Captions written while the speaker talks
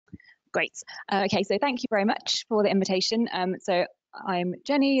Great. Okay, so thank you very much for the invitation. So I'm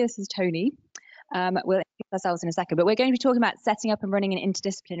Jenny, this is Tony. We'll introduce ourselves in a second, but we're going to be talking about setting up and running an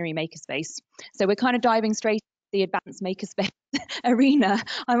interdisciplinary makerspace. So we're kind of diving straight into the advanced makerspace arena.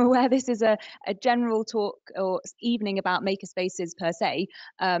 I'm aware this is a general talk or evening about makerspaces per se.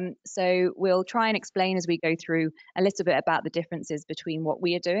 So we'll try and explain as we go through a little bit about the differences between what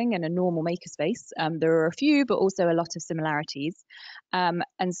we are doing and a normal makerspace. There are a few, but also a lot of similarities. And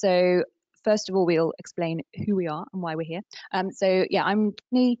so first of all, we'll explain who we are and why we're here. So yeah, I'm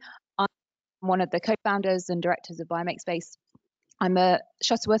Jenny. I'm one of the co-founders and directors of Biomakespace. I'm a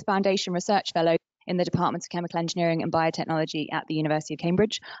Shuttleworth Foundation Research Fellow in the Department of Chemical Engineering and Biotechnology at the University of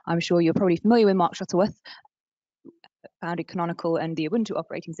Cambridge. I'm sure you're probably familiar with Mark Shuttleworth, founded Canonical and the Ubuntu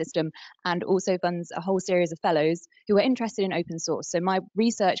operating system, and also funds a whole series of fellows who are interested in open source. So my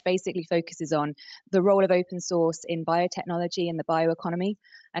research basically focuses on the role of open source in biotechnology and the bioeconomy,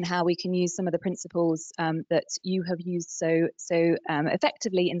 and how we can use some of the principles that you have used so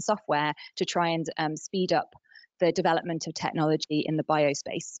effectively in software to try and speed up the development of technology in the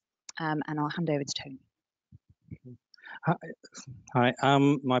biospace. And I'll hand over to Tony. Hi,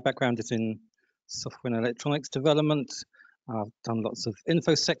 my background is in software and electronics development. I've done lots of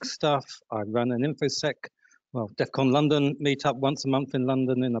InfoSec stuff. I run an InfoSec, well, DEF CON London meetup once a month in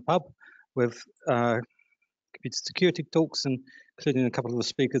London in a pub with computer security talks, and including a couple of the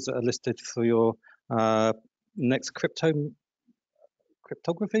speakers that are listed for your next cryptography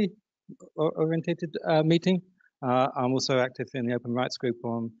oriented meeting. I'm also active in the open rights group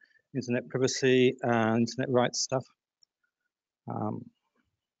on internet privacy and internet rights stuff.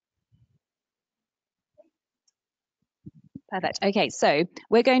 Perfect. Okay, so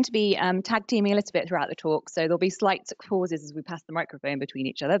we're going to be tag teaming a little bit throughout the talk. So there'll be slight pauses as we pass the microphone between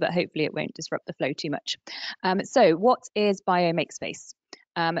each other, but hopefully it won't disrupt the flow too much. So what is Biomakespace?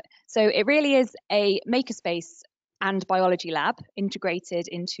 So it really is a makerspace and biology lab integrated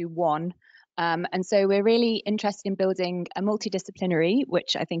into one. And so we're really interested in building a multidisciplinary,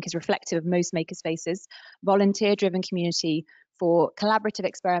 which I think is reflective of most makerspaces, volunteer-driven community for collaborative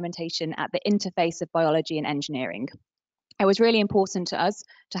experimentation at the interface of biology and engineering. It was really important to us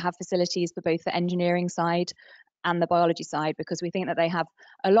to have facilities for both the engineering side and the biology side, because we think that they have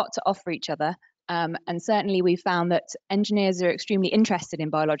a lot to offer each other. And certainly we found that engineers are extremely interested in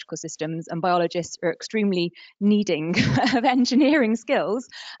biological systems, and biologists are extremely needing of engineering skills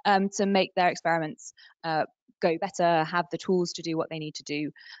to make their experiments go better, have the tools to do what they need to do.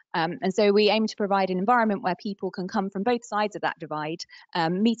 And so we aim to provide an environment where people can come from both sides of that divide,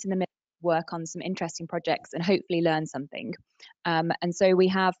 meet in the middle, work on some interesting projects, and hopefully learn something. And so we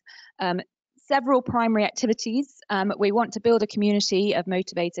have several primary activities. We want to build a community of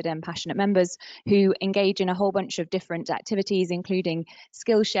motivated and passionate members who engage in a whole bunch of different activities, including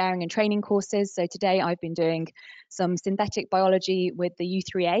skills sharing and training courses. So today I've been doing some synthetic biology with the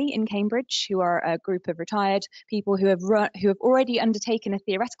U3A in Cambridge, who are a group of retired people who have already undertaken a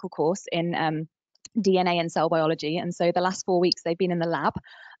theoretical course in DNA and cell biology. And so the last 4 weeks they've been in the lab.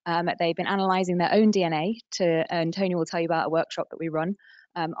 They've been analysing their own DNA, and Tony will tell you about a workshop that we run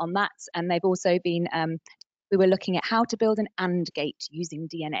on that. And they've also been, we were looking at how to build an AND gate using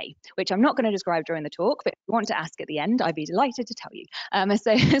DNA, which I'm not going to describe during the talk, but if you want to ask at the end, I'd be delighted to tell you.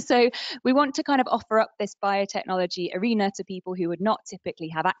 So we want to kind of offer up this biotechnology arena to people who would not typically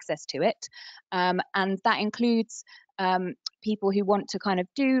have access to it. And that includes people who want to kind of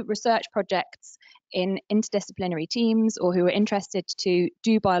do research projects in interdisciplinary teams, or who are interested to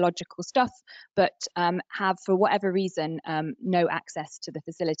do biological stuff, but have, for whatever reason, no access to the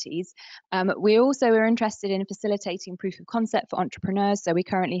facilities. We also are interested in facilitating proof of concept for entrepreneurs. So we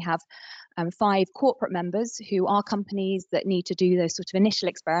currently have 5 corporate members who are companies that need to do those sort of initial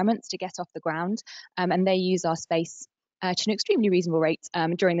experiments to get off the ground, and they use our space to an extremely reasonable rate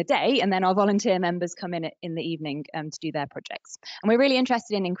during the day, and then our volunteer members come in the evening to do their projects. And we're really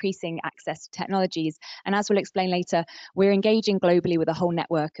interested in increasing access to technologies, and as we'll explain later, we're engaging globally with a whole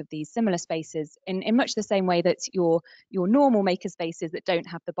network of these similar spaces in much the same way that your normal makerspaces that don't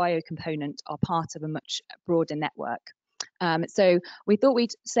have the bio component are part of a much broader network. So we thought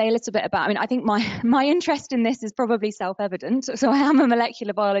we'd say a little bit about, I mean, I think my interest in this is probably self-evident. So I am a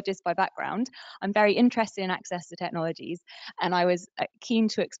molecular biologist by background. I'm very interested in access to technologies, and I was keen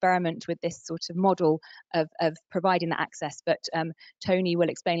to experiment with this sort of model of providing that access. But Tony will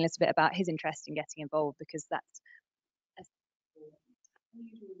explain a little bit about his interest in getting involved, because that's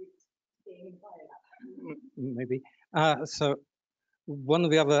maybe. So one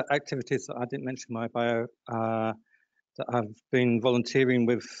of the other activities that I didn't mention in my bio that I've been volunteering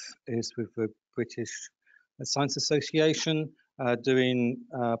with is with the British Science Association. doing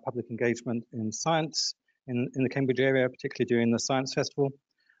public engagement in science in the Cambridge area, particularly during the Science Festival.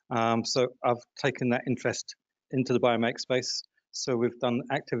 So I've taken that interest into the Biomakespace. So we've done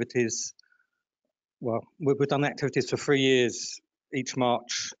activities, well, we've done activities for 3 years each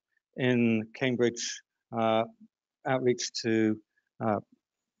March in Cambridge, outreach to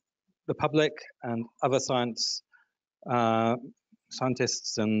the public and other scientists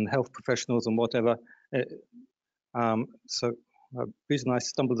and health professionals and whatever. So the reason I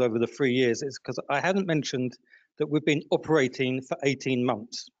stumbled over the 3 years is because I hadn't mentioned that we've been operating for 18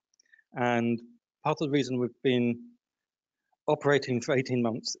 months. And part of the reason we've been operating for 18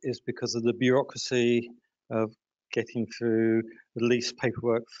 months is because of the bureaucracy of getting through the lease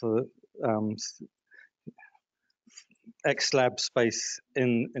paperwork for X-Lab space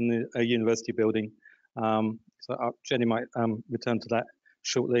in a university building. So Jenny might return to that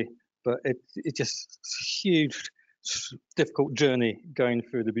shortly, but it's just a huge, difficult journey going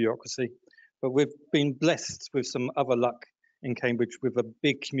through the bureaucracy. But we've been blessed with some other luck in Cambridge with a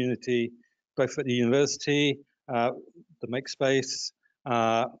big community, both at the university, the Makerspace,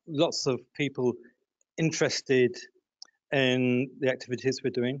 lots of people interested in the activities we're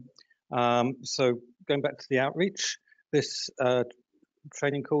doing. So going back to the outreach, this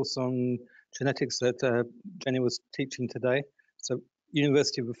training course on genetics that Jenny was teaching today. So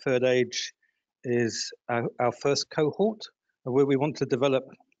University of the Third Age is our first cohort where we want to develop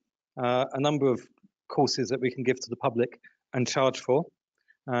a number of courses that we can give to the public and charge for.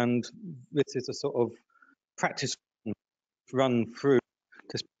 And this is a sort of practice run through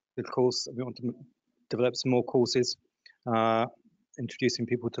this course. We want to develop some more courses, introducing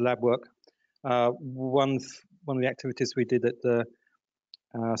people to lab work. One of the activities we did at the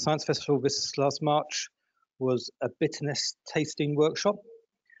Science Festival this last March was a bitterness tasting workshop,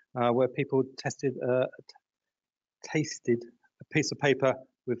 where people tasted a piece of paper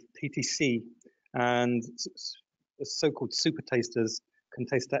with PTC, and so-called super tasters can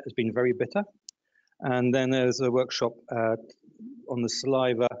taste that as being very bitter. And then there's a workshop on the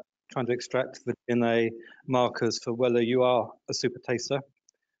saliva, trying to extract the DNA markers for whether you are a super taster.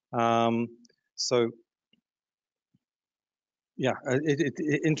 So yeah,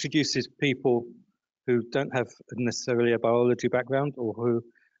 it introduces people who don't have necessarily a biology background or who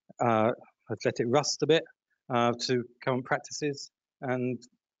have let it rust a bit to current practices. And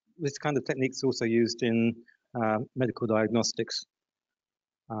this kind of technique is also used in medical diagnostics.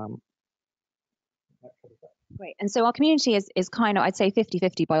 Great. And so our community is kind of, I'd say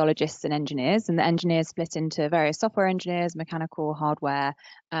 50-50 biologists and engineers, and the engineers split into various software engineers, mechanical, hardware,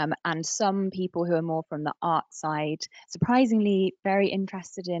 and some people who are more from the art side. Surprisingly,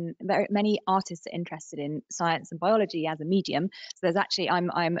 many artists are interested in science and biology as a medium. So there's actually,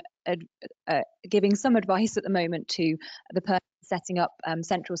 I'm giving some advice at the moment to the person setting up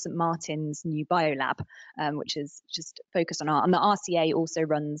Central St Martin's new biolab, which is just focused on art. And the RCA also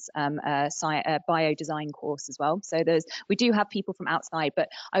runs a bio design course as well. So we do have people from outside, but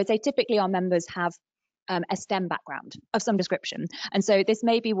I would say typically our members have a STEM background of some description. And so this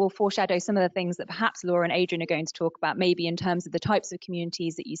maybe will foreshadow some of the things that perhaps Laura and Adrian are going to talk about, maybe in terms of the types of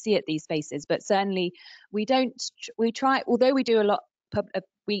communities that you see at these spaces. But certainly although we do a lot,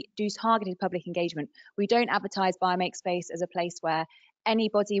 we do targeted public engagement, we don't advertise Biomakespace as a place where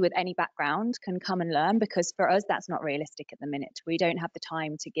anybody with any background can come and learn, because for us that's not realistic at the minute. We don't have the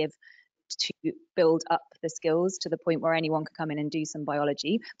time to build up the skills to the point where anyone can come in and do some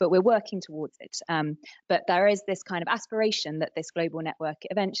biology, but we're working towards it. But there is this kind of aspiration that this global network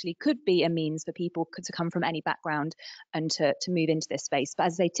eventually could be a means for people to come from any background and to move into this space. But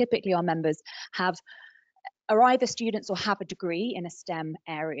as I say, typically our members are either students or have a degree in a STEM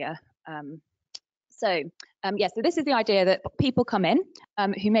area. So this is the idea that people come in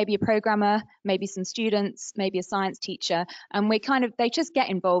who may be a programmer, maybe some students, maybe a science teacher, and they just get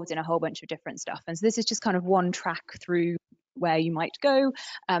involved in a whole bunch of different stuff. And so this is just kind of one track through where you might go.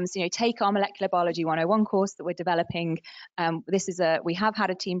 So take our Molecular Biology 101 course that we're developing. We have had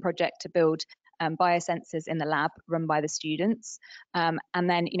a team project to build biosensors in the lab run by the students. And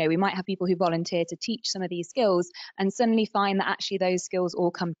then, we might have people who volunteer to teach some of these skills and suddenly find that actually those skills all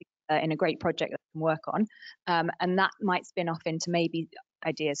come together in a great project that they can work on. And that might spin off into maybe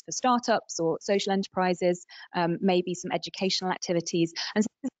ideas for startups or social enterprises, maybe some educational activities. And so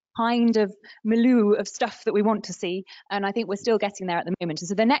this is kind of milieu of stuff that we want to see. And I think we're still getting there at the moment. And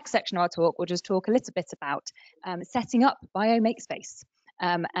so the next section of our talk, we'll just talk a little bit about setting up Biomakespace.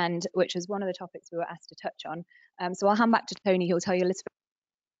 And which is one of the topics we were asked to touch on. So I'll hand back to Tony. He'll tell you a little bit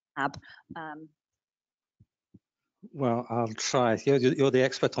about Well, I'll try. You're the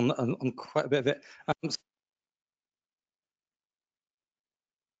expert on quite a bit of it.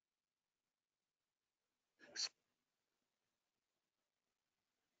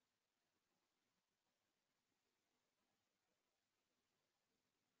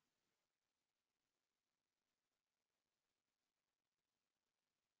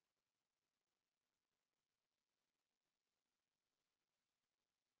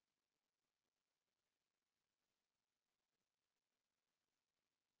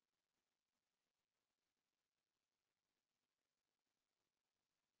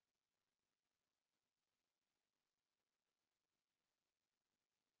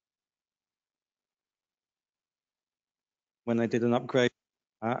 when they did an upgrade.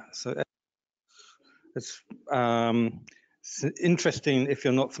 So it's interesting if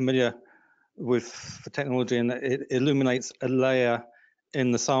you're not familiar with the technology, and it illuminates a layer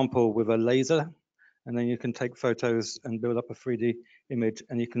in the sample with a laser, and then you can take photos and build up a 3D image,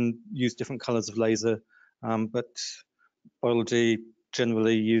 and you can use different colors of laser, but biology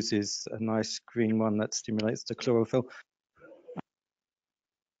generally uses a nice green one that stimulates the chlorophyll.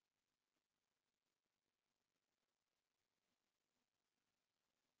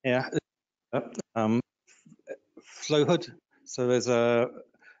 Yeah, flow hood. So there's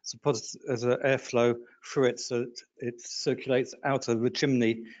there's an airflow through it, so it circulates out of the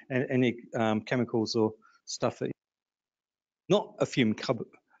chimney and any chemicals or stuff that not a fume cupboard.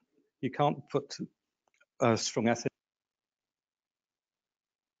 You can't put strong acid.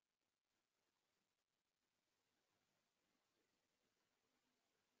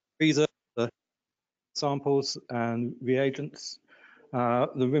 Freezer, the samples and reagents. The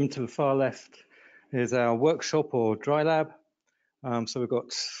room to the far left is our workshop or dry lab. So we've got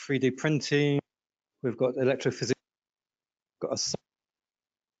 3D printing, we've got electrophysics, got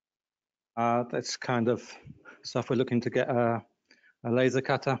that's kind of stuff we're looking to get a laser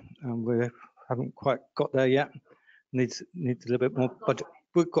cutter, and we haven't quite got there yet. Needs a little bit more budget.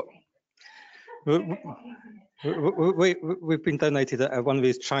 We've been donated one of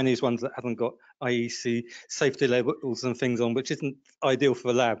these Chinese ones that haven't got IEC safety labels and things on, which isn't ideal for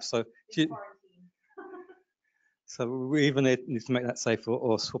the lab. So we either need to make that safe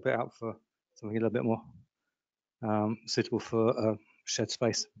or swap it out for something a little bit more suitable for shared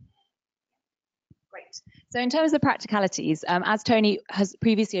space. Great. So in terms of the practicalities, as Tony has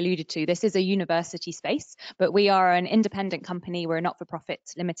previously alluded to, this is a university space, but we are an independent company. We're a not-for-profit,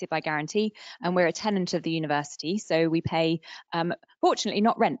 limited by guarantee, and we're a tenant of the university. So we pay, fortunately,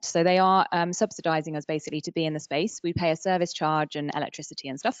 not rent. So they are subsidising us basically to be in the space. We pay a service charge and electricity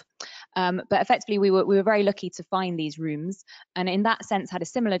and stuff. But effectively, we were very lucky to find these rooms, and in that sense had a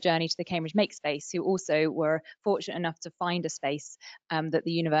similar journey to the Cambridge Makerspace, who also were fortunate enough to find a space that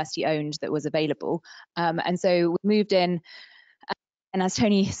the university owned that was available. And so we moved in, and as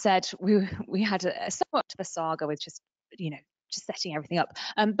Tony said, we had a somewhat of a saga with just setting everything up.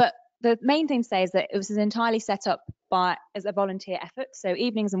 But the main thing to say is that it was entirely set up as a volunteer effort. So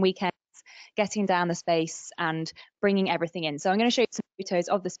evenings and weekends, getting down the space and bringing everything in. So I'm going to show you some photos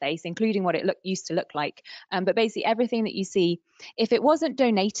of the space, including what it used to look like. But basically everything that you see, if it wasn't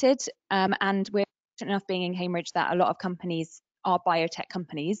donated, and we're fortunate enough being in Cambridge that a lot of companies are biotech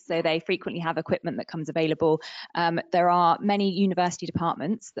companies, so they frequently have equipment that comes available. There are many university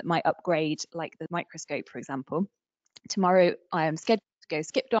departments that might upgrade, like the microscope, for example. Tomorrow I am scheduled to go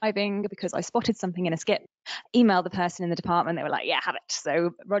skip diving because I spotted something in a skip. Emailed the person in the department, they were like, yeah, have it.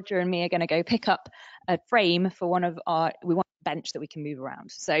 So Roger and me are going to go pick up a frame for we want a bench that we can move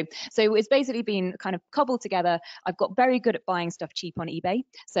around. So it's basically been kind of cobbled together. I've got very good at buying stuff cheap on eBay.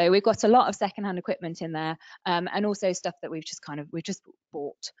 So we've got a lot of secondhand equipment in there, and also stuff that we've just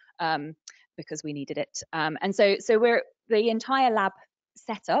bought because we needed it. And so the entire lab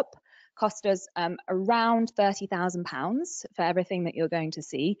setup cost us around £30,000 for everything that you're going to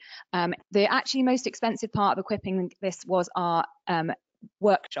see. The actually most expensive part of equipping this was our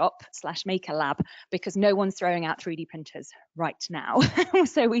workshop / maker lab, because no one's throwing out 3D printers right now.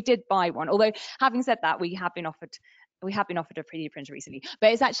 So we did buy one. Although having said that, we have been offered a 3D printer recently,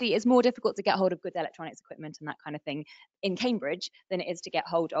 but it's more difficult to get hold of good electronics equipment and that kind of thing in Cambridge than it is to get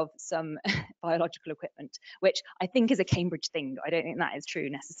hold of some biological equipment, which I think is a Cambridge thing. I don't think that is true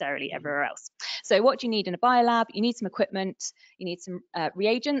necessarily everywhere else. So what do you need in a biolab? You need some equipment, you need some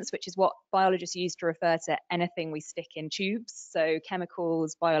reagents, which is what biologists use to refer to anything we stick in tubes, so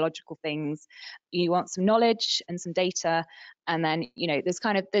chemicals, biological things. You want some knowledge and some data, and then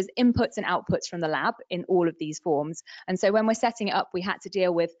there's inputs and outputs from the lab in all of these forms. And so when we're setting it up, we had to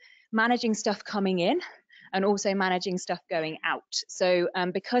deal with managing stuff coming in and also managing stuff going out. So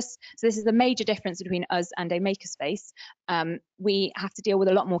this is a major difference between us and a makerspace. We have to deal with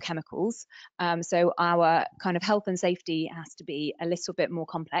a lot more chemicals. So our kind of health and safety has to be a little bit more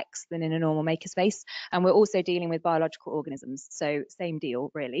complex than in a normal makerspace. And we're also dealing with biological organisms. So same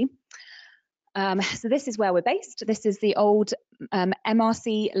deal, really. So this is where we're based. This is the old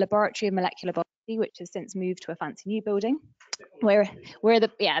MRC Laboratory of Molecular Biology, which has since moved to a fancy new building. We're the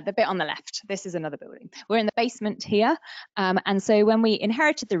bit on the left. This is another building. We're in the basement here. And so when we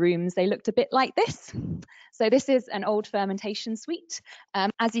inherited the rooms, they looked a bit like this. So this is an old fermentation suite.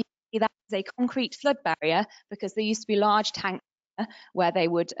 As you see, that is a concrete flood barrier, because there used to be large tanks where they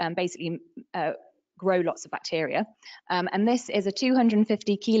would basically grow lots of bacteria. And this is a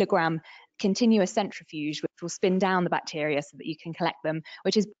 250 kilogram continuous centrifuge with will spin down the bacteria so that you can collect them,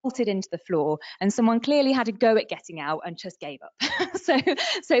 which is bolted into the floor. And someone clearly had a go at getting out and just gave up.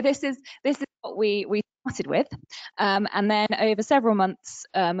 so this is what we started with. And then over several months,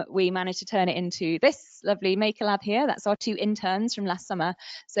 we managed to turn it into this lovely maker lab here. That's our 2 interns from last summer.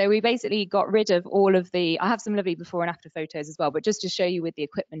 So we basically got rid of all of the, I have some lovely before and after photos as well, but just to show you with the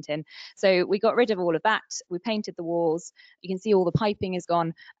equipment in. So we got rid of all of that. We painted the walls. You can see all the piping is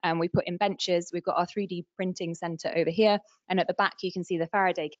gone, and we put in benches. We've got our 3D printing center over here. And at the back, you can see the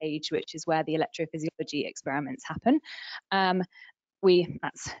Faraday cage, which is where the electrophysiology experiments happen.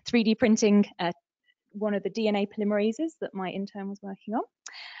 That's 3D printing one of the DNA polymerases that my intern was working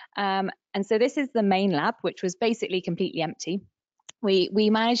on. And so this is the main lab, which was basically completely empty. We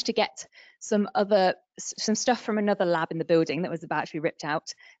managed to get some stuff from another lab in the building that was about to be ripped out.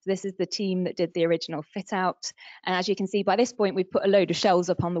 So this is the team that did the original fit out. And as you can see, by this point, we've put a load of shelves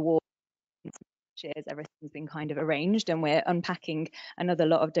up on the wall. Everything's been kind of arranged, and we're unpacking another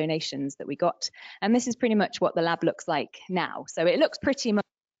lot of donations that we got. And this is pretty much what the lab looks like now. So it looks pretty much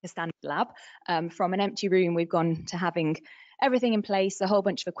like a standard lab. From an empty room, we've gone to having everything in place, a whole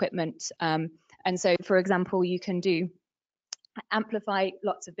bunch of equipment. And so, for example, you can amplify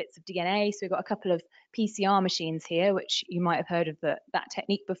lots of bits of DNA. So we've got a couple of PCR machines here, which you might have heard of that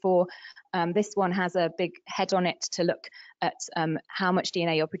technique before. This one has a big head on it to look at how much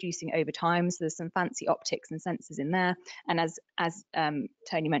DNA you're producing over time. So there's some fancy optics and sensors in there. And as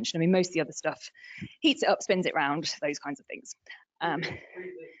Tony mentioned, I mean, most of the other stuff heats it up, spins it round, those kinds of things.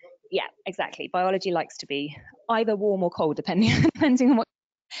 Yeah, exactly. Biology likes to be either warm or cold, depending on what.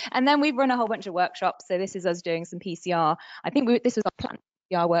 And then we've run a whole bunch of workshops. So this is us doing some PCR. I think this was our plant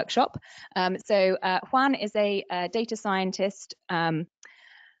PCR workshop. So Juan is a data scientist. And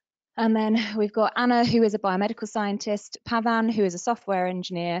then we've got Anna, who is a biomedical scientist, Pavan, who is a software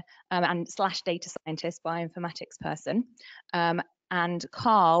engineer and / data scientist, bioinformatics person, and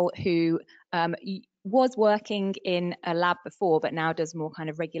Carl, who was working in a lab before, but now does more kind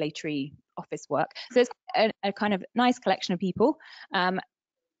of regulatory office work. So it's a kind of nice collection of people.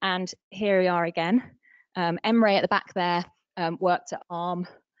 And here we are again. Emre at the back there worked at ARM.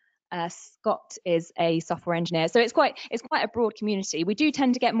 Scott is a software engineer. So it's quite a broad community. We do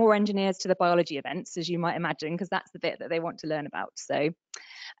tend to get more engineers to the biology events, as you might imagine, because that's the bit that they want to learn about. So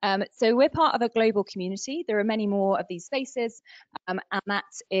we're part of a global community. There are many more of these spaces, and that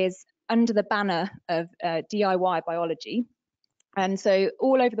is under the banner of DIY biology. And so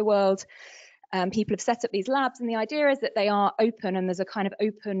all over the world, people have set up these labs, and the idea is that they are open, and there's a kind of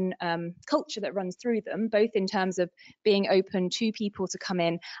open culture that runs through them, both in terms of being open to people to come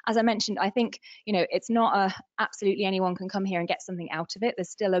in. As I mentioned, I think, it's not absolutely anyone can come here and get something out of it. There's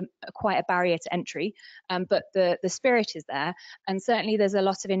still quite a barrier to entry, but the spirit is there, and certainly there's a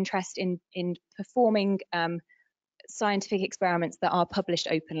lot of interest in performing scientific experiments that are published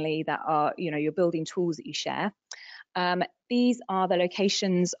openly, that are, you're building tools that you share. These are the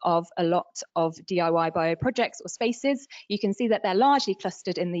locations of a lot of DIY bio projects or spaces. You can see that they're largely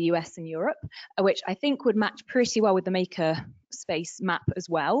clustered in the US and Europe, which I think would match pretty well with the Makerspace map as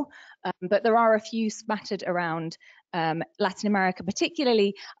well. But there are a few scattered around Latin America,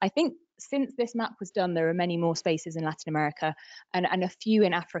 particularly. I think since this map was done, there are many more spaces in Latin America and a few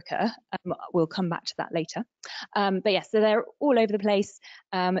in Africa. We'll come back to that later. But yes, so they're all over the place.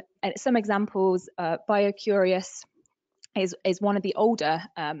 And some examples, BioCurious is one of the older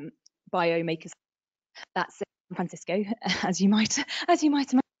biomakers. That's San Francisco, as you might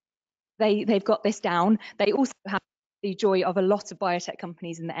imagine. They've got this down. They also have the joy of a lot of biotech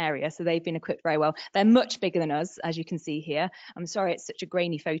companies in the area, so they've been equipped very well. They're much bigger than us, as you can see here. I'm sorry it's such a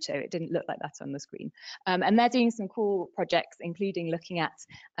grainy photo. It didn't look like that on the screen. And they're doing some cool projects, including looking at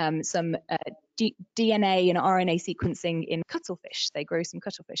some DNA and RNA sequencing in cuttlefish. They grow some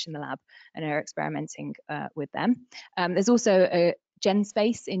cuttlefish in the lab and are experimenting with them. There's also a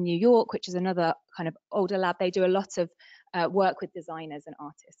GenSpace in New York, which is another kind of older lab. They do a lot of work with designers and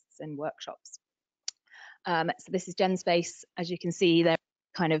artists and workshops. So this is GenSpace. As you can see, they're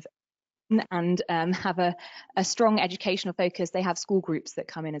kind of and have a strong educational focus. They have school groups that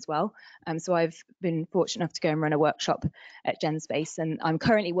come in as well. So I've been fortunate enough to go and run a workshop at GenSpace, and I'm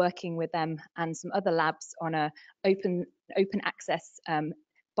currently working with them and some other labs on a open access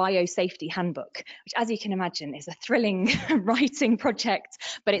biosafety handbook, which, as you can imagine, is a thrilling writing project,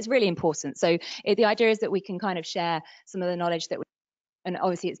 but it's really important. So the idea is that we can kind of share some of the knowledge that we and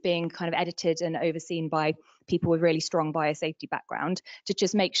obviously it's being kind of edited and overseen by people with really strong biosafety background to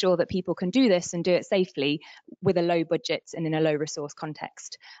just make sure that people can do this and do it safely with a low budget and in a low resource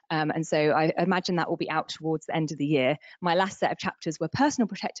context. And so I imagine that will be out towards the end of the year. My last set of chapters were personal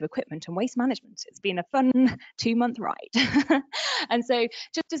protective equipment and waste management. It's been a fun 2-month ride. And so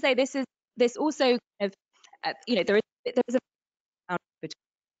just to say, this also kind of, there is a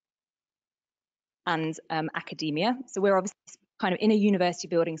and academia. So we're obviously kind of in a university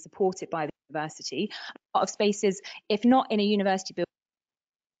building supported by the university. A lot of spaces, if not in a university building,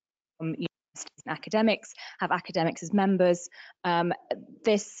 universities and academics, have academics as members.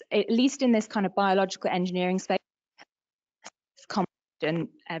 This, at least in this kind of biological engineering space, competition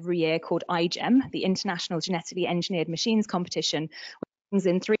every year called iGEM, the International Genetically Engineered Machines Competition, which brings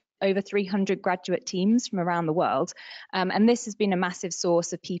in over 300 graduate teams from around the world. And this has been a massive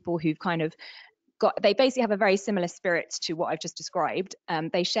source of people who've kind of they basically have a very similar spirit to what I've just described.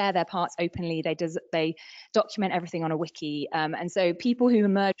 They share their parts openly. They document everything on a wiki. And so people who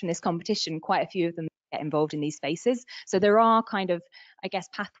emerge from this competition, quite a few of them get involved in these spaces. So there are kind of, I guess,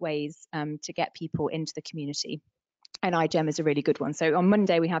 pathways to get people into the community. And iGEM is a really good one. So on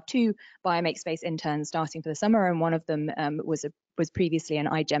Monday, we have 2 Biomakespace interns starting for the summer, and one of them was previously an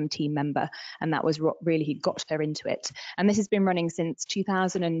iGEM team member, and that was what really got her into it. And this has been running since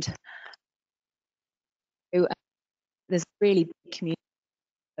 2000. There's a really big community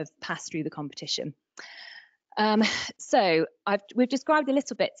of passed through the competition. So we've described a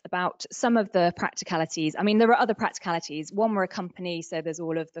little bit about some of the practicalities. I mean, there are other practicalities. One, we're a company, so there's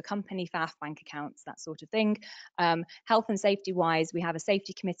all of the company FAF, bank accounts, that sort of thing. Health and safety wise, we have a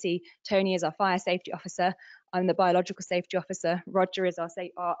safety committee. Tony is our fire safety officer. I'm the biological safety officer. Roger is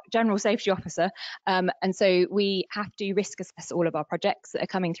our general safety officer. And so we have to risk assess all of our projects that are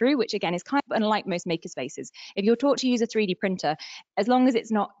coming through, which again is kind of unlike most makerspaces. If you're taught to use a 3D printer, as long as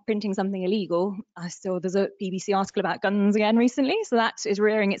it's not printing something illegal, there's a BBC article about guns again recently, so that is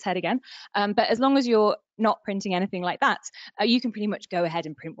rearing its head again. But as long as you're not printing anything like that, you can pretty much go ahead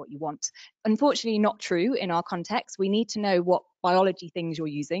and print what you want. Unfortunately, not true in our context. We need to know what biology things you're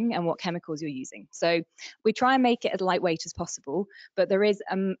using and what chemicals you're using. So we try and make it as lightweight as possible, but there is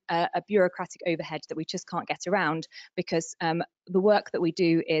a bureaucratic overhead that we just can't get around, because the work that we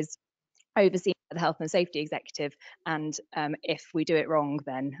do is overseen by the health and safety executive, and if we do it wrong,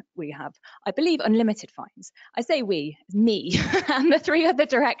 then we have, I believe, unlimited fines. I say we, me and the 3 other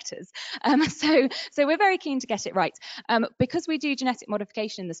directors. So we're very keen to get it right. Because we do genetic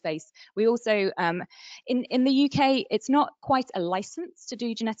modification in the space, we also, in the UK, it's not quite a license to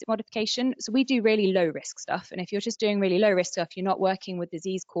do genetic modification, so we do really low risk stuff. And if you're just doing really low risk stuff, you're not working with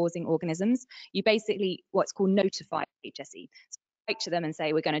disease causing organisms. You basically what's called notify HSE. To them and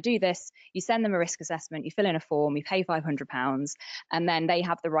say, we're going to do this. You send them a risk assessment, you fill in a form, you pay £500, and then they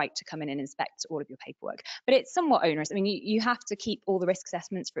have the right to come in and inspect all of your paperwork. But it's somewhat onerous. I mean, you have to keep all the risk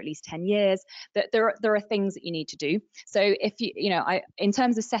assessments for at least 10 years. There are things that you need to do. So if in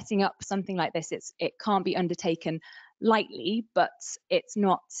terms of setting up something like this, it can't be undertaken lightly, but it's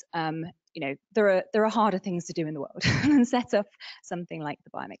not. There are harder things to do in the world than set up something like the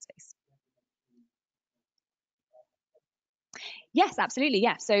Biomakespace. Yes, absolutely.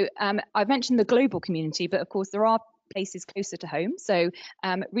 Yeah. So I've mentioned the global community, but of course there are places closer to home. So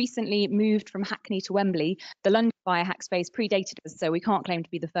recently moved from Hackney to Wembley. The London Biohackspace predated us, so we can't claim to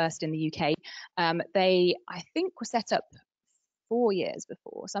be the first in the UK. They, I think, were set up 4 years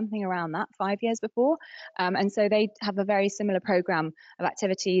before, something around that, 5 years before. And so they have a very similar program of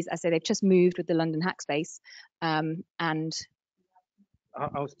activities. I say they've just moved with the London Hackspace. And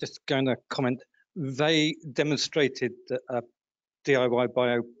I was just going to comment. They demonstrated that a DIY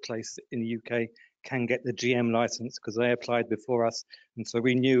bio place in the UK can get the GM license because they applied before us, and so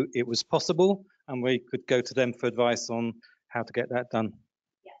we knew it was possible, and we could go to them for advice on how to get that done.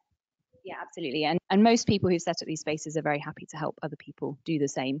 Yeah, absolutely. And most people who set up these spaces are very happy to help other people do the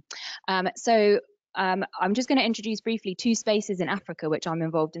same. So I'm just going to introduce briefly 2 spaces in Africa which I'm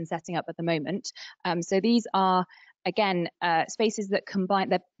involved in setting up at the moment. So these are, again, spaces that combine,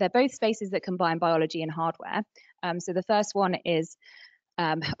 they're both spaces that combine biology and hardware. So the first one is, so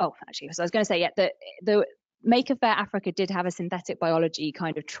I was going to say, yeah, the Maker Faire Africa did have a synthetic biology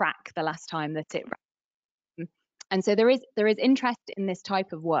kind of track the last time that it ran. And so there is interest in this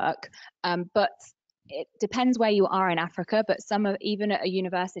type of work, but it depends where you are in Africa, but even at a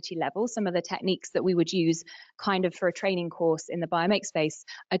university level, some of the techniques that we would use kind of for a training course in the Biomakespace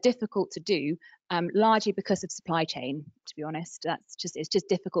are difficult to do, largely because of supply chain, to be honest. It's just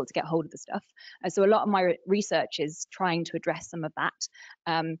difficult to get hold of the stuff. So a lot of my research is trying to address some of that.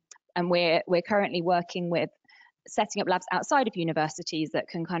 And we're currently working with setting up labs outside of universities that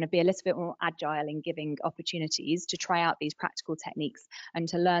can kind of be a little bit more agile in giving opportunities to try out these practical techniques and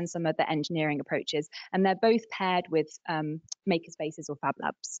to learn some of the engineering approaches. And they're both paired with makerspaces or fab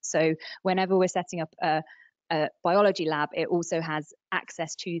labs. So whenever we're setting up a biology lab, it also has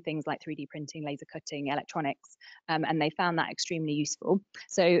access to things like 3D printing, laser cutting, electronics, and they found that extremely useful.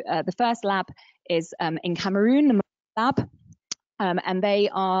 So the first lab is in Cameroon, the lab, and they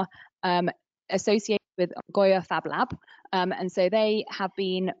are associated with Goya Fab Lab, and so they have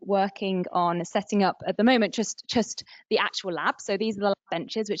been working on setting up at the moment just the actual lab. So these are the lab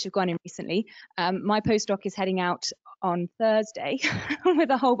benches which have gone in recently. My postdoc is heading out on Thursday with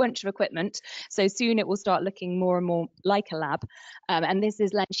a whole bunch of equipment, so soon it will start looking more and more like a lab. And this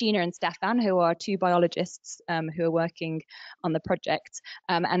is Lenshina and Stefan, who are two biologists who are working on the project,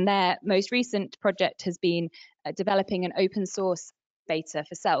 and their most recent project has been developing an open source beta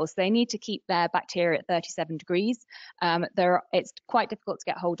for cells. They need to keep their bacteria at 37 degrees. It's quite difficult to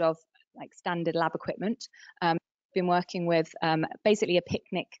get hold of like standard lab equipment. Been working with basically a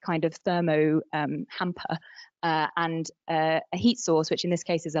picnic kind of thermo hamper and a heat source, which in this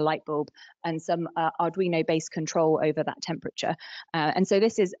case is a light bulb, and some Arduino based control over that temperature. And so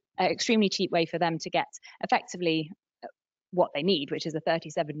this is an extremely cheap way for them to get effectively what they need, which is a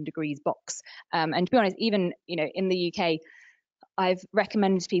 37 degrees box. And to be honest, even in the UK, I've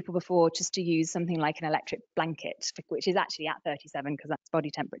recommended to people before just to use something like an electric blanket, which is actually at 37 because that's body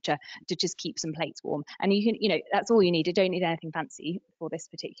temperature, to just keep some plates warm. And you can, that's all you need. You don't need anything fancy for this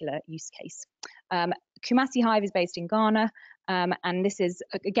particular use case. Kumasi Hive is based in Ghana, and this is,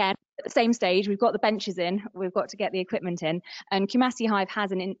 again, at the same stage. We've got the benches in, we've got to get the equipment in, and Kumasi Hive has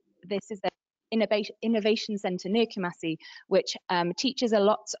this is the Innovation Centre near Kumasi, which teaches a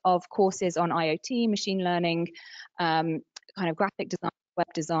lot of courses on IoT, machine learning, kind of graphic design, web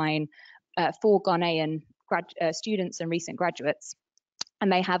design for Ghanaian students and recent graduates.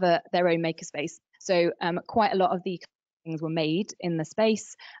 And they have their own makerspace. So quite a lot of the things were made in the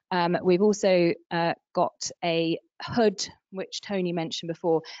space. We've also got a hood, which Tony mentioned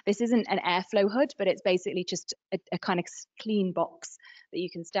before. This isn't an airflow hood, but it's basically just a kind of clean box that you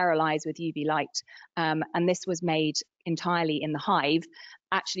can sterilize with UV light. And this was made entirely in the Hive,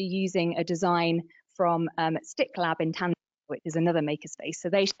 actually using a design from Stick Lab in Tanzania, which is another makerspace. So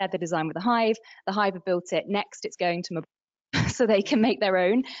they shared the design with the Hive have built it. Next, it's going to so they can make their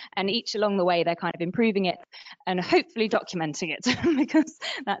own, and each along the way they're kind of improving it and hopefully documenting it because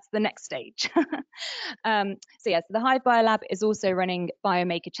that's the next stage. So the Hive Biolab is also running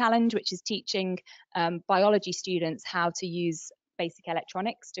Biomaker Challenge, which is teaching biology students how to use basic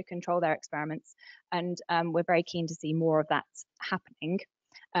electronics to control their experiments, and we're very keen to see more of that happening.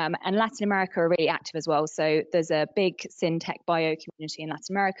 And Latin America are really active as well. So there's a big SynTech bio community in Latin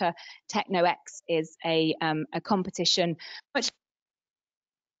America. TechnoX is a competition which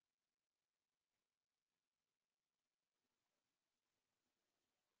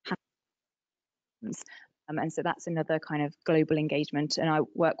happens. And so that's another kind of global engagement. And I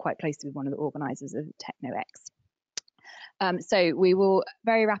work quite closely with one of the organizers of TechnoX. So we will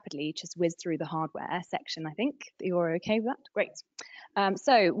very rapidly just whiz through the hardware section. I think you're okay with that? Great.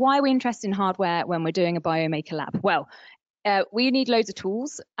 So why are we interested in hardware when we're doing a Biomaker lab? Well, we need loads of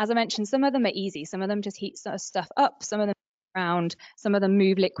tools. As I mentioned, some of them are easy. Some of them just heat stuff up. Some of them around. Some of them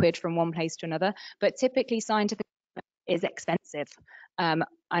move liquid from one place to another. But typically scientific is expensive. And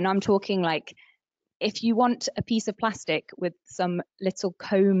I'm talking like, if you want a piece of plastic with some little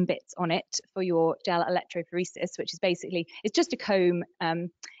comb bits on it for your gel electrophoresis, which is basically, it's just a comb,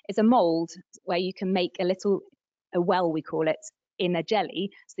 it's a mold where you can make a well, we call it, in a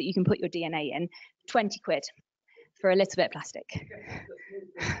jelly so that you can put your DNA in, 20 quid for a little bit of plastic.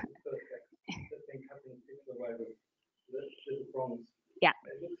 Yeah.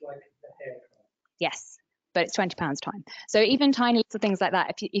 Yes. But it's £20 time. So even tiny little things like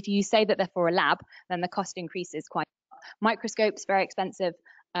that, if you say that they're for a lab, then the cost increases quite a lot. Microscopes, very expensive.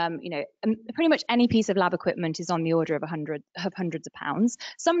 Pretty much any piece of lab equipment is on the order of hundreds of pounds.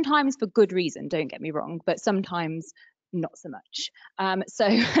 Sometimes for good reason, don't get me wrong, but sometimes not so much. So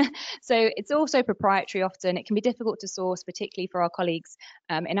it's also proprietary often. It can be difficult to source, particularly for our colleagues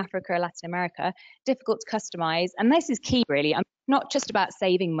in Africa or Latin America, difficult to customize. And this is key, really. Not just about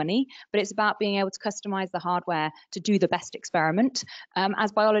saving money, but it's about being able to customize the hardware to do the best experiment.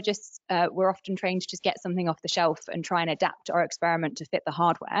 As biologists, we're often trained to just get something off the shelf and try and adapt our experiment to fit the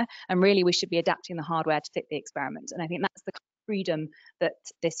hardware. And really, we should be adapting the hardware to fit the experiment. And I think that's the freedom that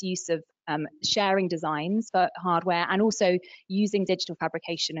this use of sharing designs for hardware and also using digital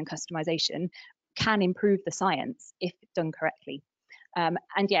fabrication and customization can improve the science if done correctly. And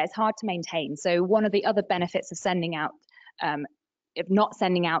yeah, it's hard to maintain. So one of the other benefits of sending out, if not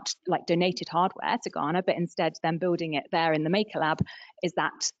sending out like donated hardware to Ghana, but instead then building it there in the Maker Lab, is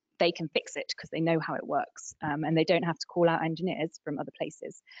that they can fix it because they know how it works, and they don't have to call out engineers from other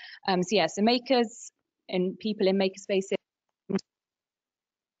places. So yeah, so makers and people in Makerspace,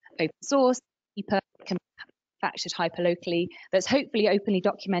 open source, cheaper, can be manufactured hyperlocally, that's hopefully openly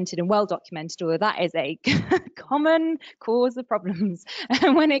documented and well documented, although that is a common cause of problems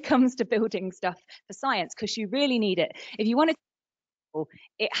when it comes to building stuff for science, because you really need it. If you want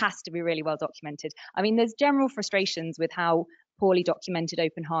it has to be really well documented. I mean, there's general frustrations with how poorly documented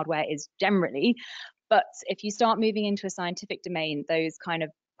open hardware is generally, but if you start moving into a scientific domain, those kind of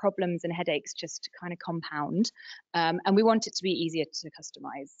problems and headaches just kind of compound, and we want it to be easier to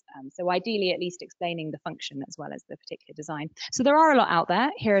customize. So ideally, at least explaining the function as well as the particular design. So there are a lot out there.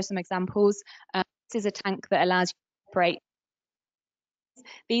 Here are some examples. This is a tank that allows you to operate.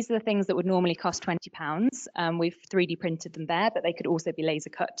 These are the things that would normally cost £20. We've 3D printed them there, but they could also be laser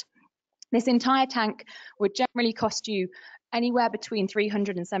cut. This entire tank would generally cost you anywhere between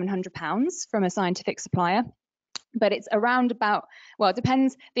 £300 and £700 from a scientific supplier. But it's around about, well, it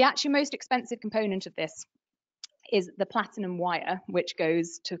depends. The actually most expensive component of this is the platinum wire, which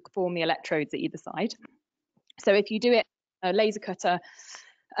goes to form the electrodes at either side. So if you do it a laser cutter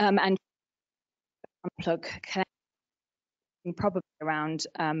and plug, probably around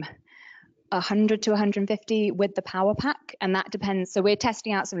 100 to 150 with the power pack, and that depends. So we're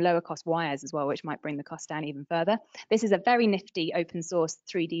testing out some lower cost wires as well, which might bring the cost down even further. This is a very nifty open source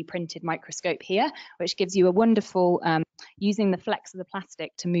 3D printed microscope here, which gives you a wonderful, using the flex of the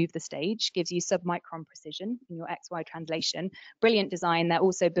plastic to move the stage, gives you submicron precision in your XY translation. Brilliant design. They're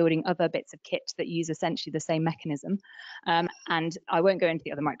also building other bits of kit that use essentially the same mechanism. And I won't go into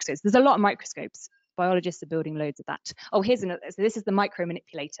the other microscopes. There's a lot of microscopes. Biologists are building loads of that. Oh, here's another. So this is the micro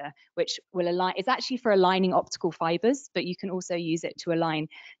manipulator, which will align. It's actually for aligning optical fibers, but you can also use it to align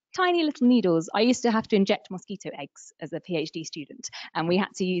tiny little needles. I used to have to inject mosquito eggs as a PhD student, and we had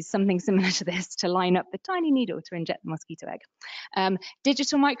to use something similar to this to line up the tiny needle to inject the mosquito egg.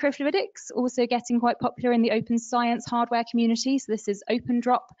 Digital microfluidics, also getting quite popular in the open science hardware community. So this is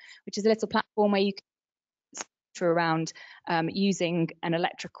OpenDrop, which is a little platform where you can around using an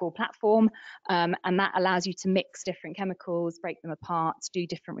electrical platform, and that allows you to mix different chemicals, break them apart, do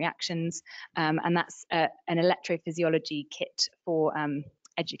different reactions, and that's an electrophysiology kit for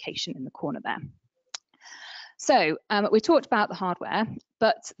education in the corner there. So we talked about the hardware,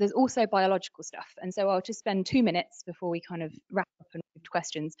 but there's also biological stuff, and so I'll just spend 2 minutes before we kind of wrap up and move to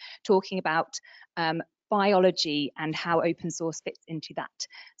questions talking about biology and how open source fits into that.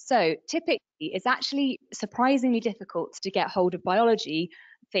 So typically, it's actually surprisingly difficult to get hold of biology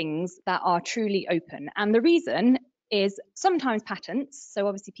things that are truly open. And the reason is sometimes patents. So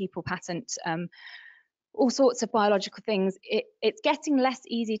obviously people patent all sorts of biological things. It's getting less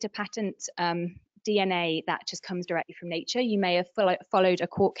easy to patent DNA that just comes directly from nature. You may have followed a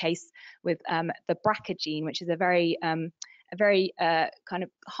court case with the BRCA gene, which is a very kind of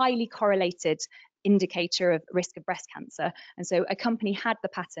highly correlated indicator of risk of breast cancer. And so a company had the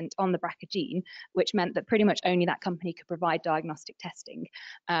patent on the BRCA gene, which meant that pretty much only that company could provide diagnostic testing.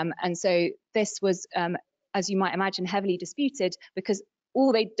 And so this was, as you might imagine, heavily disputed because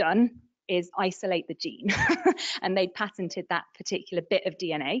all they'd done is isolate the gene and they'd patented that particular bit of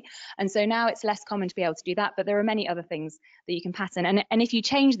DNA. And so now it's less common to be able to do that, but there are many other things that you can patent. And if you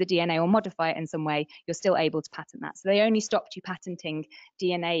change the DNA or modify it in some way, you're still able to patent that. So they only stopped you patenting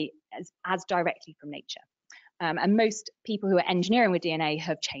DNA as directly from nature. And most people who are engineering with DNA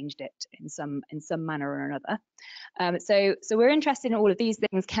have changed it in some manner or another. So we're interested in all of these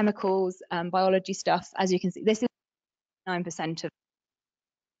things, chemicals, biology stuff. As you can see, this is 9% of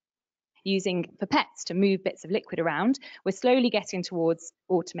using pipettes to move bits of liquid around. We're slowly getting towards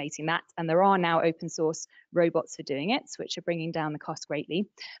automating that, and there are now open source robots for doing it, which are bringing down the cost greatly.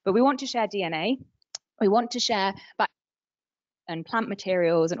 But we want to share DNA. We want to share and plant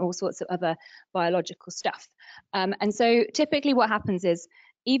materials and all sorts of other biological stuff. And so typically what happens is,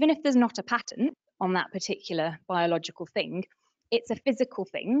 even if there's not a patent on that particular biological thing, it's a physical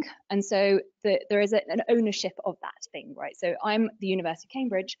thing, and so there is an ownership of that thing, right? So I'm the University of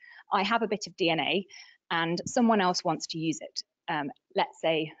Cambridge, I have a bit of DNA, and someone else wants to use it. Let's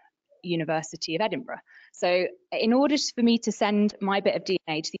say University of Edinburgh. So in order for me to send my bit of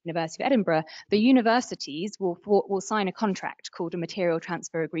DNA to the University of Edinburgh, the universities will sign a contract called a material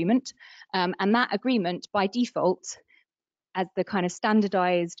transfer agreement, and that agreement by default, as the kind of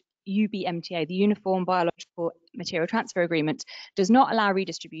standardized UBMTA, the Uniform Biological Material Transfer Agreement, does not allow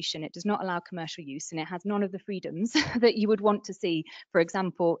redistribution, it does not allow commercial use, and it has none of the freedoms that you would want to see, for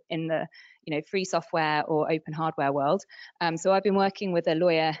example, in the free software or open hardware world. So I've been working with a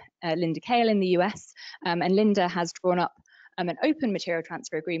lawyer, Linda Kale, in the US, and Linda has drawn up an open material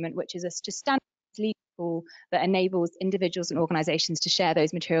transfer agreement, which is a standard legal tool that enables individuals and organizations to share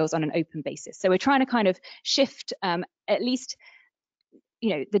those materials on an open basis. So we're trying to kind of shift, at least,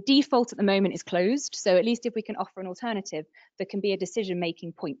 the default at the moment is closed. So at least if we can offer an alternative, there can be a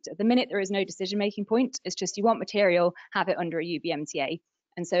decision-making point. At the minute, there is no decision-making point. It's just you want material, have it under a UBMTA.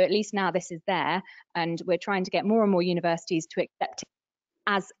 And so at least now this is there, and we're trying to get more and more universities to accept it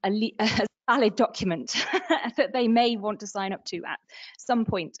as a valid document that they may want to sign up to at some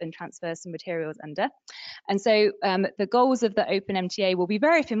point and transfer some materials under. And so the goals of the Open MTA will be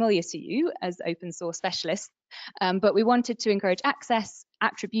very familiar to you as open source specialists, but we wanted to encourage access,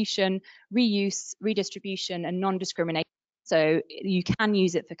 attribution, reuse, redistribution, and non-discrimination. So you can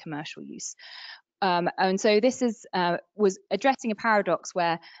use it for commercial use. And so this was addressing a paradox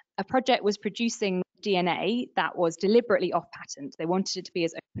where a project was producing DNA that was deliberately off patent. They wanted it to be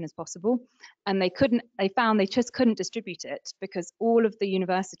as open as possible, and they found they just couldn't distribute it because all of the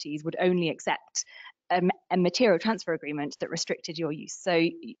universities would only accept a material transfer agreement that restricted your use. So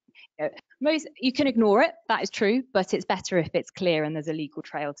you can ignore it, that is true, but it's better if it's clear and there's a legal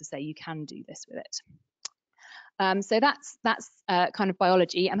trail to say you can do this with it. So that's kind of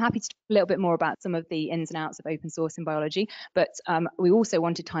biology. I'm happy to talk a little bit more about some of the ins and outs of open source in biology, but we also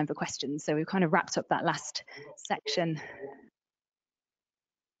wanted time for questions. So we've kind of wrapped up that last section.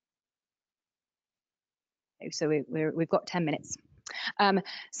 So we've got 10 minutes.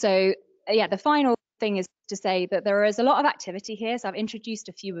 So yeah, the final thing is to say that there is a lot of activity here. So I've introduced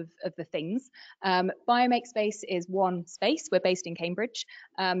a few of the things. Biomakespace is one space. We're based in Cambridge.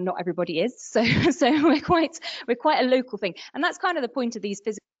 Not everybody is, so we're quite a local thing, and that's kind of the point of these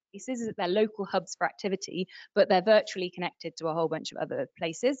physical spaces, is that they're local hubs for activity, but they're virtually connected to a whole bunch of other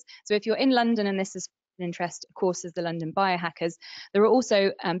places. So if you're in London and this is an interest, of course, is the London Biohackers. There are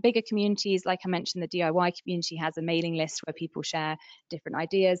also bigger communities, like I mentioned, the DIY community has a mailing list where people share different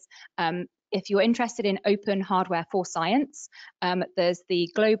ideas. If you're interested in open hardware for science, there's the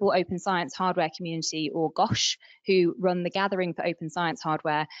Global Open Science Hardware Community, or GOSH, who run the Gathering for Open Science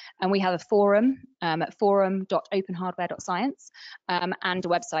Hardware. And we have a forum at forum.openhardware.science, and a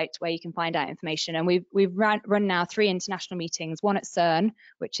website where you can find out information. And we've run now 3 international meetings, one at CERN,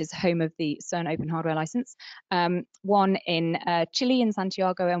 which is home of the CERN Open Hardware License, one in Chile in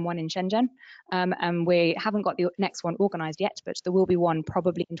Santiago, and one in Shenzhen. And we haven't got the next one organized yet, but there will be one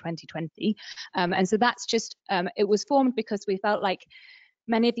probably in 2020. And so that's just, it was formed because we felt like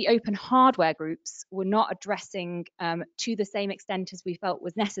many of the open hardware groups were not addressing to the same extent as we felt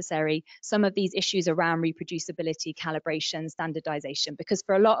was necessary some of these issues around reproducibility, calibration, standardization, because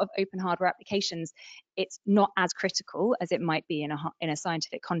for a lot of open hardware applications, it's not as critical as it might be in a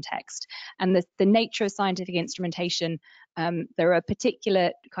scientific context. And the nature of scientific instrumentation, there are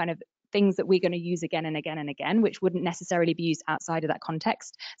particular kind of things that we're going to use again and again and again, which wouldn't necessarily be used outside of that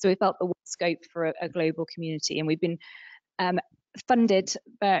context. So we felt the scope for a global community, and we've been funded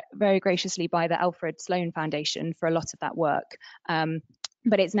very graciously by the Alfred Sloan Foundation for a lot of that work.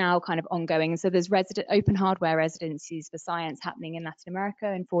 But it's now kind of ongoing. So there's open hardware residencies for science happening in Latin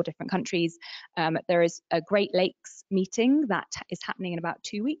America in 4 different countries. There is a Great Lakes meeting that is happening in about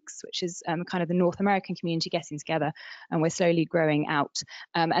 2 weeks, which is kind of the North American community getting together, and we're slowly growing out.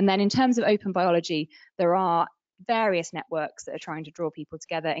 And then in terms of open biology, there are various networks that are trying to draw people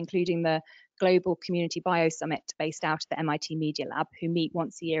together, including the Global Community Bio Summit based out of the MIT Media Lab, who meet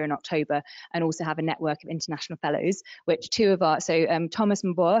once a year in October, and also have a network of international fellows, which 2 of our, so Thomas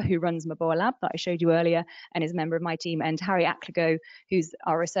Mboa, who runs Mboa Lab that I showed you earlier and is a member of my team, and Harry Aklago, who's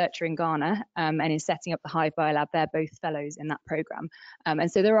our researcher in Ghana and is setting up the Hive Bio Lab. They're both fellows in that program.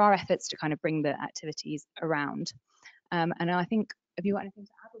 And so there are efforts to kind of bring the activities around. And I think, have you got anything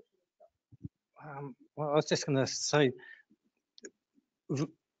to add? Well, I was just going to say, a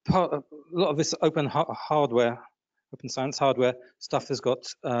lot of this open hardware, open science hardware stuff has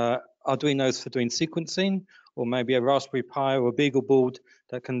got Arduinos for doing sequencing, or maybe a Raspberry Pi or a Beagle board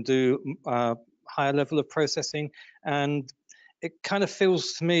that can do higher level of processing. And it kind of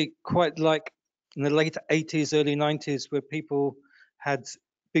feels to me quite like in the late 80s, early 90s, where people had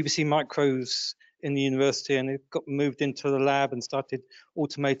BBC Micros in the university, and it got moved into the lab and started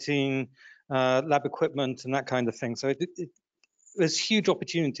automating lab equipment and that kind of thing. So there's huge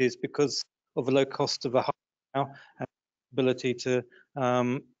opportunities because of the low cost of the hardware and ability to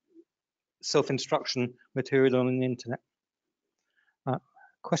self-instruction material on the internet.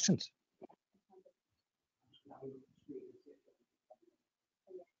 questions?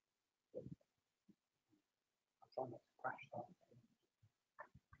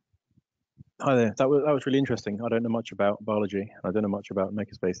 Hi there. That was really interesting. I don't know much about biology. I don't know much about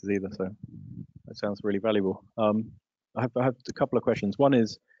makerspaces either, so that sounds really valuable. I have a couple of questions. One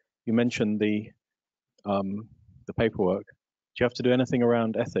is, you mentioned the paperwork. Do you have to do anything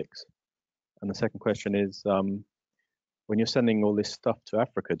around ethics? And the second question is, when you're sending all this stuff to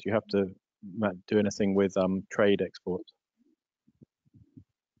Africa, do you have to do anything with trade exports?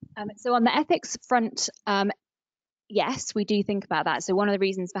 So on the ethics front, yes, we do think about that. So one of the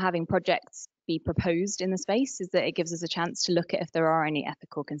reasons for having projects be proposed in the space is that it gives us a chance to look at if there are any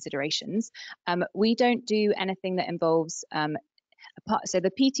ethical considerations. We don't do anything that involves so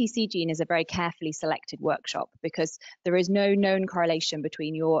the PTC gene is a very carefully selected workshop because there is no known correlation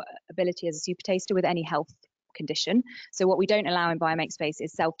between your ability as a super taster with any health condition. So what we don't allow in Biomakespace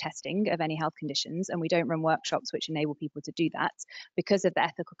is self-testing of any health conditions, and we don't run workshops which enable people to do that because of the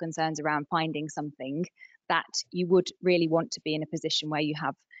ethical concerns around finding something that you would really want to be in a position where you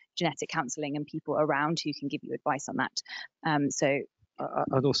have genetic counselling and people around who can give you advice on that. So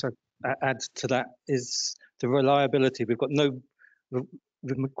I'd also add to that is the reliability. We've got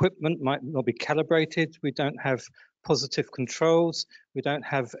the equipment might not be calibrated. We don't have positive controls. We don't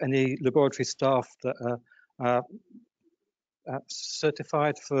have any laboratory staff that are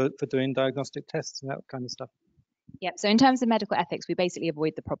certified for doing diagnostic tests and that kind of stuff. Yep. So in terms of medical ethics, we basically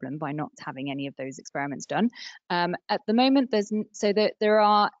avoid the problem by not having any of those experiments done. At the moment, there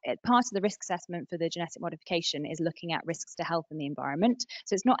are part of the risk assessment for the genetic modification is looking at risks to health and the environment.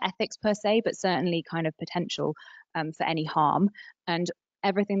 So it's not ethics per se, but certainly kind of potential for any harm. And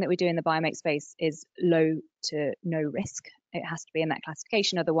everything that we do in the Biomakespace is low to no risk. It has to be in that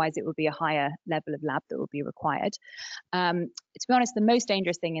classification, otherwise it would be a higher level of lab that would be required. To be honest, the most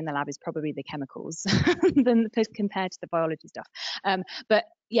dangerous thing in the lab is probably the chemicals compared to the biology stuff. But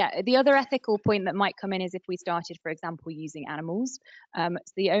yeah, the other ethical point that might come in is if we started, for example, using animals. So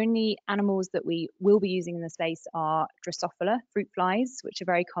the only animals that we will be using in the space are Drosophila fruit flies, which are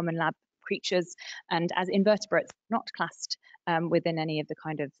very common lab creatures, and as invertebrates, not classed within any of the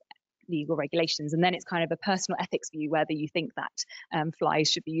kind of legal regulations. And then it's kind of a personal ethics view whether you think that flies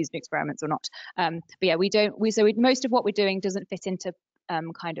should be used in experiments or not. But yeah, most of what we're doing doesn't fit into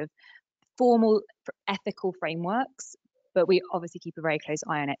kind of formal ethical frameworks, but we obviously keep a very close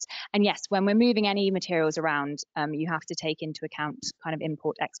eye on it. And yes, when we're moving any materials around, you have to take into account kind of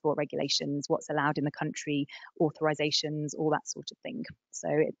import-export regulations, what's allowed in the country, authorizations, all that sort of thing. So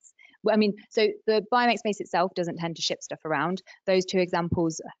it's, I mean, so the Biomakespace itself doesn't tend to ship stuff around. Those two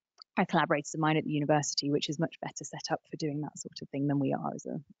examples are collaborators of mine at the university, which is much better set up for doing that sort of thing than we are as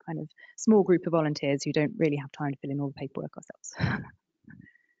a kind of small group of volunteers who don't really have time to fill in all the paperwork ourselves.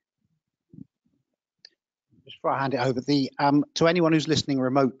 Just before I hand it over, to anyone who's listening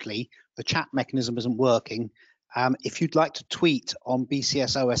remotely, the chat mechanism isn't working. If you'd like to tweet on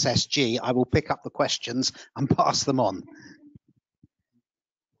BCSOSSG, I will pick up the questions and pass them on.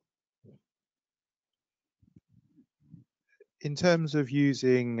 In terms of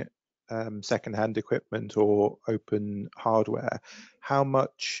using second-hand equipment or open hardware, how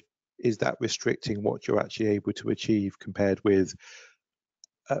much is that restricting what you're actually able to achieve compared with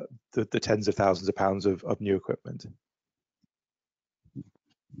the tens of thousands of pounds of new equipment?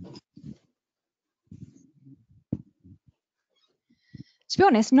 To be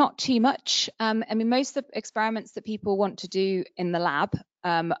honest, not too much. I mean, most of the experiments that people want to do in the lab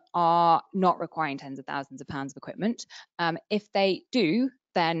are not requiring tens of thousands of pounds of equipment. If they do,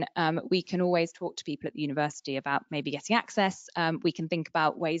 then we can always talk to people at the university about maybe getting access. We can think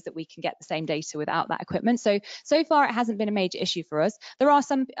about ways that we can get the same data without that equipment. So far, it hasn't been a major issue for us. There are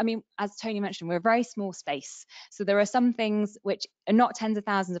some, I mean, as Tony mentioned, we're a very small space. So there are some things which are not tens of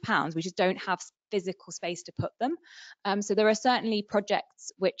thousands of pounds, we just don't have physical space to put them. So there are certainly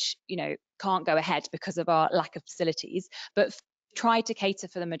projects which, you know, can't go ahead because of our lack of facilities, but try to cater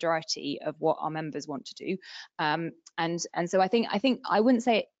for the majority of what our members want to do. And so I think I wouldn't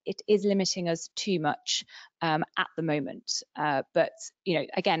say it is limiting us too much at the moment. But, you know,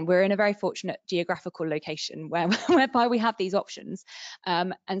 again, we're in a very fortunate geographical location whereby we have these options.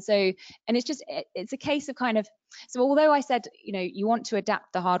 And it's a case of kind of, so although I said, you know, you want to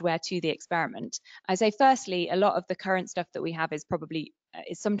adapt the hardware to the experiment, I say, firstly, a lot of the current stuff that we have is probably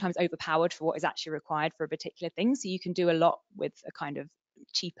is sometimes overpowered for what is actually required for a particular thing. So you can do a lot with a kind of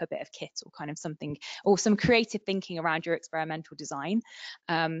cheaper bit of kit or kind of something, or some creative thinking around your experimental design.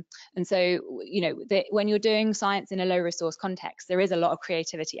 And so, when you're doing science in a low resource context, there is a lot of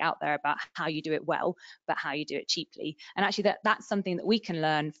creativity out there about how you do it well, but how you do it cheaply. And actually that's something that we can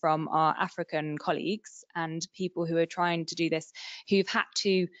learn from our African colleagues and people who are trying to do this, who've had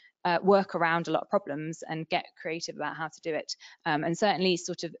to work around a lot of problems and get creative about how to do it. And certainly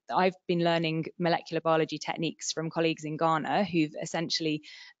I've been learning molecular biology techniques from colleagues in Ghana who've essentially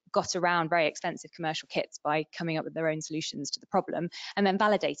got around very expensive commercial kits by coming up with their own solutions to the problem and then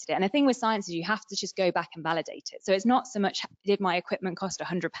validated it. And the thing with science is you have to just go back and validate it. So it's not so much, did my equipment cost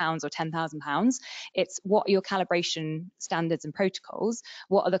 £100 or £10,000? It's what are your calibration standards and protocols?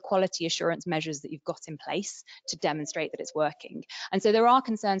 What are the quality assurance measures that you've got in place to demonstrate that it's working? And so there are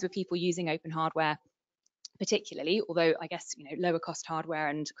concerns with people using open hardware particularly, although I guess lower cost hardware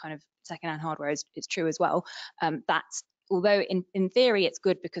and kind of secondhand hardware is true as well. Although in theory it's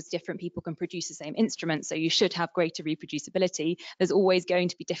good because different people can produce the same instrument, so you should have greater reproducibility, there's always going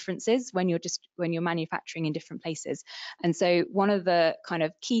to be differences when you're manufacturing in different places. And so one of the kind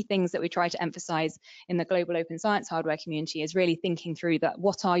of key things that we try to emphasize in the global open science hardware community is really thinking through that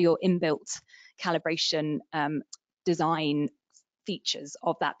what are your inbuilt calibration design features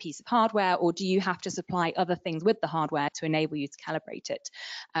of that piece of hardware, or do you have to supply other things with the hardware to enable you to calibrate it?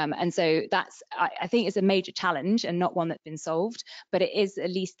 And so that's, I think, is a major challenge and not one that's been solved, but it is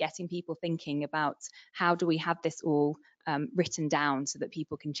at least getting people thinking about how do we have this all written down so that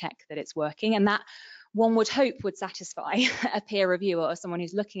people can check that it's working. And that one would hope would satisfy a peer reviewer or someone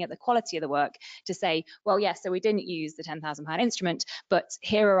who's looking at the quality of the work to say, well, yes, so we didn't use the £10,000 instrument, but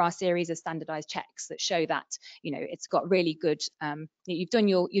here are our series of standardized checks that show that it's got really good, you've done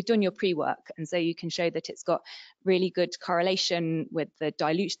your pre-work, and so you can show that it's got really good correlation with the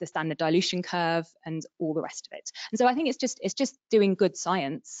standard dilution curve and all the rest of it. And so I think it's just doing good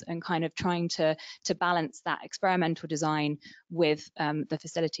science and kind of trying to balance that experimental design with the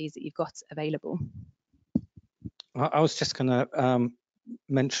facilities that you've got available. I was just going to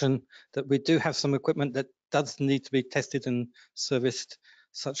mention that we do have some equipment that does need to be tested and serviced,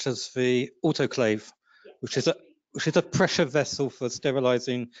 such as the autoclave, which is a pressure vessel for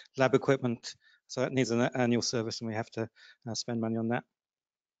sterilizing lab equipment. So it needs an annual service, and we have to spend money on that.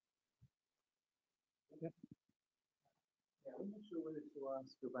 Yeah, I'm not sure whether to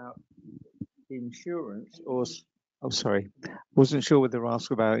ask about insurance or. Oh, sorry. Wasn't sure whether to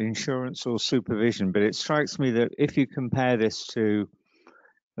ask about insurance or supervision, but it strikes me that if you compare this to,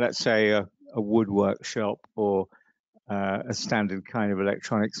 let's say, a wood workshop or a standard kind of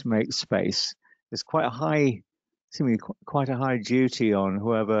electronics makespace, there's quite a high, seemingly quite a high duty on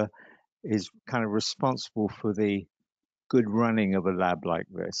whoever is kind of responsible for the good running of a lab like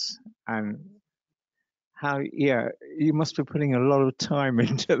this. And how, yeah, you must be putting a lot of time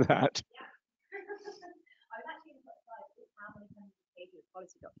into that.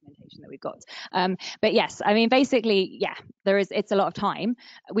 Quality documentation that we've got, but yes, I mean, basically, yeah, it's a lot of time.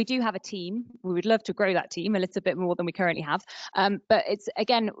 We do have a team. We would love to grow that team a little bit more than we currently have, but it's,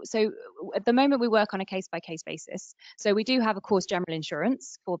 again, so at the moment we work on a case-by-case basis. So we do have, of course, general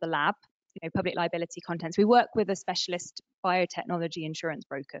insurance for the lab, public liability contents. We work with a specialist biotechnology insurance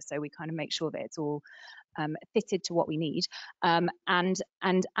broker, so we kind of make sure that it's all fitted to what we need. And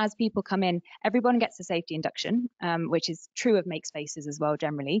as people come in, everyone gets a safety induction, which is true of Makespaces as well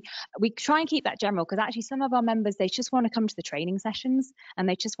generally. We try and keep that general because actually some of our members, they just want to come to the training sessions and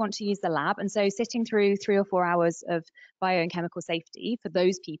they just want to use the lab. And so sitting through 3 or 4 hours of bio and chemical safety for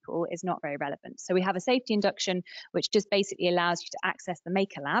those people is not very relevant. So we have a safety induction, which just basically allows you to access the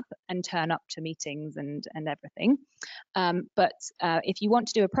Maker Lab and turn up to meetings and everything. But if you want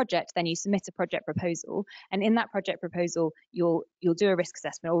to do a project, then you submit a project proposal. And in that project proposal, you'll do a risk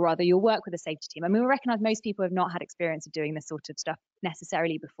assessment, or rather you'll work with a safety team. I mean, we recognize most people have not had experience of doing this sort of stuff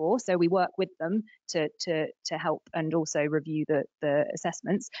necessarily before. So we work with them to help and also review the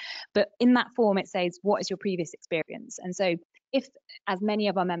assessments. But in that form, it says, what is your previous experience? And so if, as many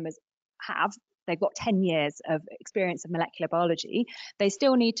of our members have, they've got 10 years of experience of molecular biology, they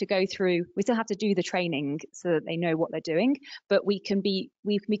still need to go through, we still have to do the training so that they know what they're doing, but we can be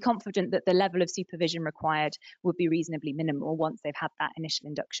confident that the level of supervision required would be reasonably minimal once they've had that initial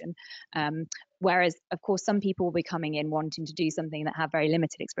induction. Whereas, of course, some people will be coming in wanting to do something that have very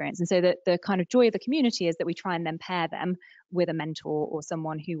limited experience. And so the kind of joy of the community is that we try and then pair them with a mentor or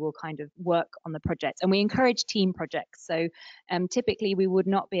someone who will kind of work on the project. And we encourage team projects. So typically we would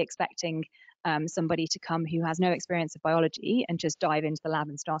not be expecting somebody to come who has no experience of biology and just dive into the lab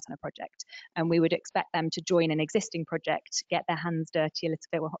and start on a project. And we would expect them to join an existing project, get their hands dirty a little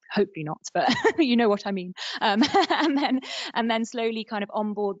bit, well, hopefully not, but you know what I mean. And then slowly kind of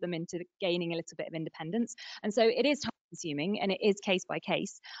onboard them into gaining a little bit of independence. And so it is time consuming and it is case by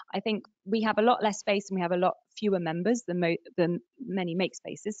case. I think we have a lot less space and we have a lot fewer members than many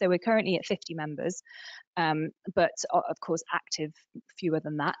Makespaces. So we're currently at 50 members, but of course active fewer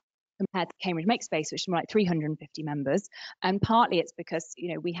than that compared to Cambridge Makespace, which is more like 350 members. And partly it's because,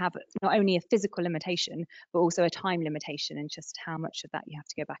 you know, we have not only a physical limitation, but also a time limitation and just how much of that you have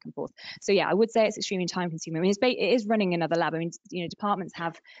to go back and forth. So yeah, I would say it's extremely time consuming. I mean, it is running another lab. I mean, you know, departments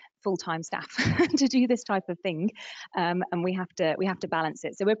have full-time staff to do this type of thing, and we have to balance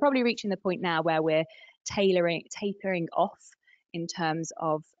it. So we're probably reaching the point now where we're tapering off in terms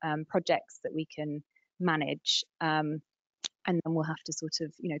of projects that we can manage, and then we'll have to sort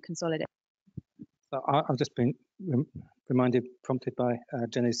of, you know, consolidate. So I've just been prompted by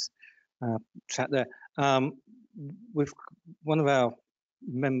Jenny's chat there. With one of our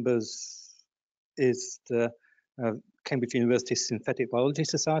members is the Cambridge University Synthetic Biology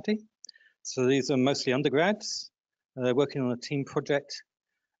Society. So these are mostly undergrads. They're working on a team project,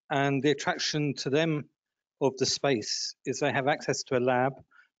 and the attraction to them of the space is they have access to a lab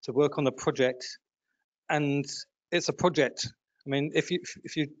to work on a project, and it's a project. I mean, if you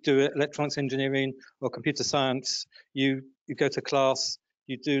do electronics engineering or computer science, you go to class,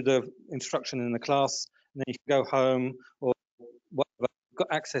 you do the instruction in the class, and then you can go home or whatever. You've got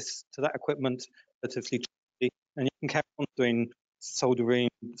access to that equipment relatively cheaply, and you can carry on doing soldering,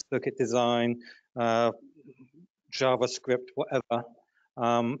 circuit design, JavaScript, whatever.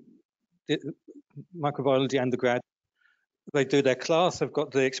 Microbiology undergrad, they do their class, they've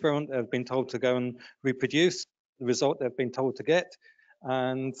got the experiment they've been told to go and reproduce, the result they've been told to get,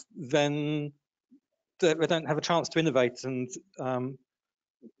 and then they don't have a chance to innovate and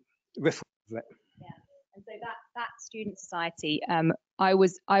riff with it. Yeah, and so that student society, I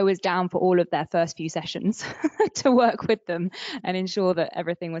was down for all of their first few sessions to work with them and ensure that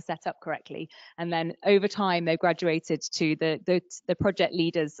everything was set up correctly. And then over time, they graduated to the project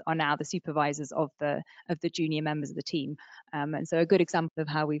leaders are now the supervisors of the junior members of the team. And so a good example of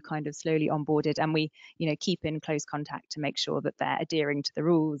how we've kind of slowly onboarded, and we, you know, keep in close contact to make sure that they're adhering to the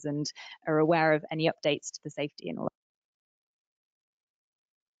rules and are aware of any updates to the safety and all that.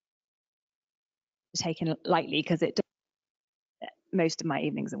 Taken lightly because it does most of my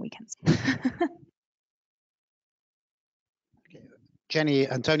evenings and weekends. Jenny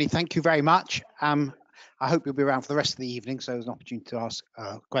and Tony, thank you very much. I hope you'll be around for the rest of the evening, so there's an opportunity to ask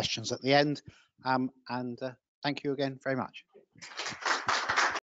questions at the end. And thank you again very much.